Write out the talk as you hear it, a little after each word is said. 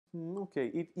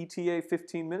Okay, ETA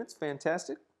 15 minutes,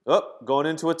 fantastic. Oh, going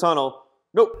into a tunnel.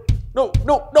 Nope, no,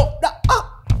 no, no, no,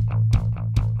 ah!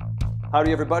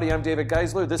 Howdy everybody, I'm David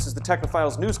Geisler, this is the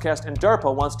Technophiles Newscast, and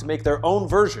DARPA wants to make their own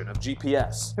version of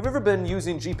GPS. Have you ever been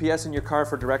using GPS in your car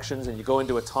for directions and you go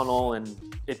into a tunnel and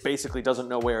it basically doesn't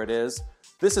know where it is?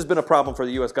 This has been a problem for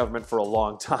the US government for a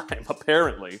long time,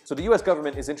 apparently. So the US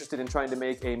government is interested in trying to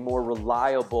make a more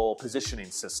reliable positioning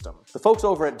system. The folks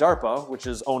over at DARPA, which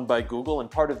is owned by Google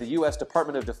and part of the US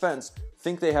Department of Defense,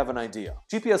 think they have an idea.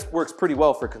 GPS works pretty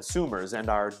well for consumers and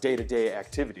our day-to-day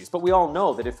activities, but we all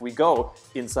know that if we go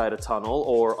inside a tunnel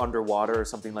or underwater or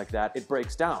something like that, it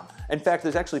breaks down. In fact,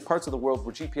 there's actually parts of the world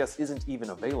where GPS isn't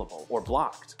even available or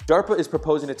blocked. DARPA is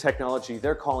proposing a technology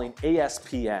they're calling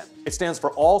ASPN. It stands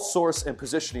for All Source and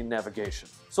Positioning Navigation.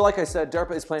 So like I said,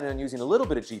 DARPA is planning on using a little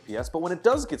bit of GPS, but when it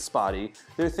does get spotty,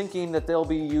 they're thinking that they'll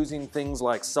be using things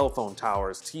like cell phone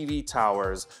towers, TV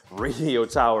towers, radio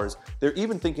towers. They're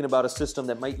even thinking about a system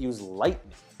that might use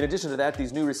lightning. In addition to that,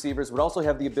 these new receivers would also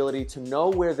have the ability to know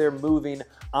where they're moving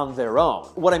on their own.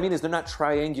 What I mean is they're not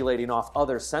triangulating off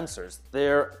other sensors.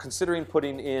 They're considering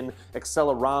putting in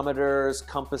accelerometers,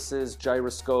 compasses,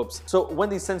 gyroscopes. So when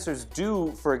these sensors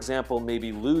do, for example,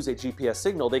 maybe lose a GPS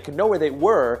signal, they can know where they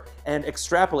were and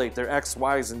extrapolate their X,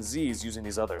 Y's, and Z's using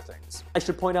these other things. I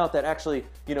should point out that actually,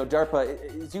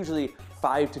 DARPA is usually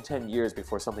 5 to 10 years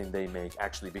before something they make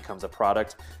actually becomes a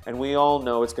product. And we all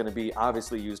know it's going to be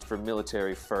obviously used for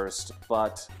military first,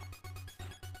 but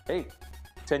hey,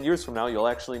 10 years from now, you'll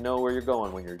actually know where you're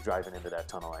going when you're driving into that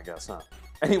tunnel, I guess, huh?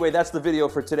 Anyway, that's the video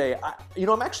for today.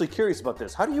 I'm actually curious about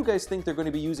this. How do you guys think they're going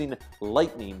to be using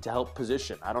lightning to help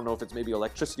position? I don't know if it's maybe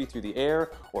electricity through the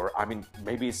air, or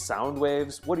maybe sound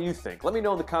waves. What do you think? Let me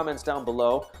know in the comments down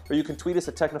below, or you can tweet us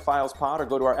at TechnophilesPod or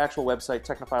go to our actual website,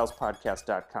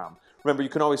 technophilespodcast.com. Remember, you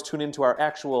can always tune into our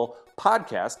actual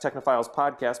podcast, Technophiles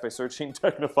Podcast, by searching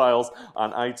Technophiles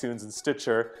on iTunes and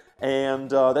Stitcher. And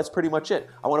that's pretty much it.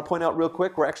 I want to point out real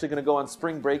quick, we're actually going to go on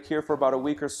spring break here for about a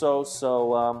week or so.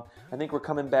 So I think we're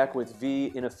coming back with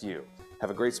V in a few. Have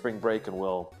a great spring break, and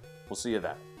we'll see you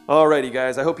then. Alrighty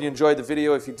guys, I hope you enjoyed the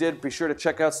video. If you did, be sure to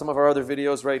check out some of our other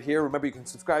videos right here. Remember, you can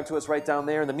subscribe to us right down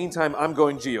there. In the meantime, I'm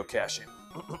going geocaching.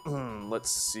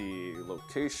 Let's see,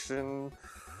 location,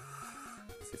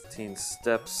 15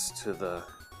 steps to the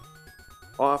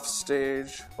off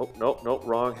stage. Oh, nope,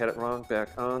 wrong, had it wrong, back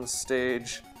on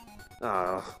stage.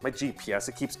 My GPS,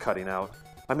 it keeps cutting out.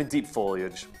 I'm in deep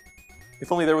foliage.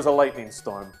 If only there was a lightning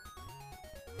storm.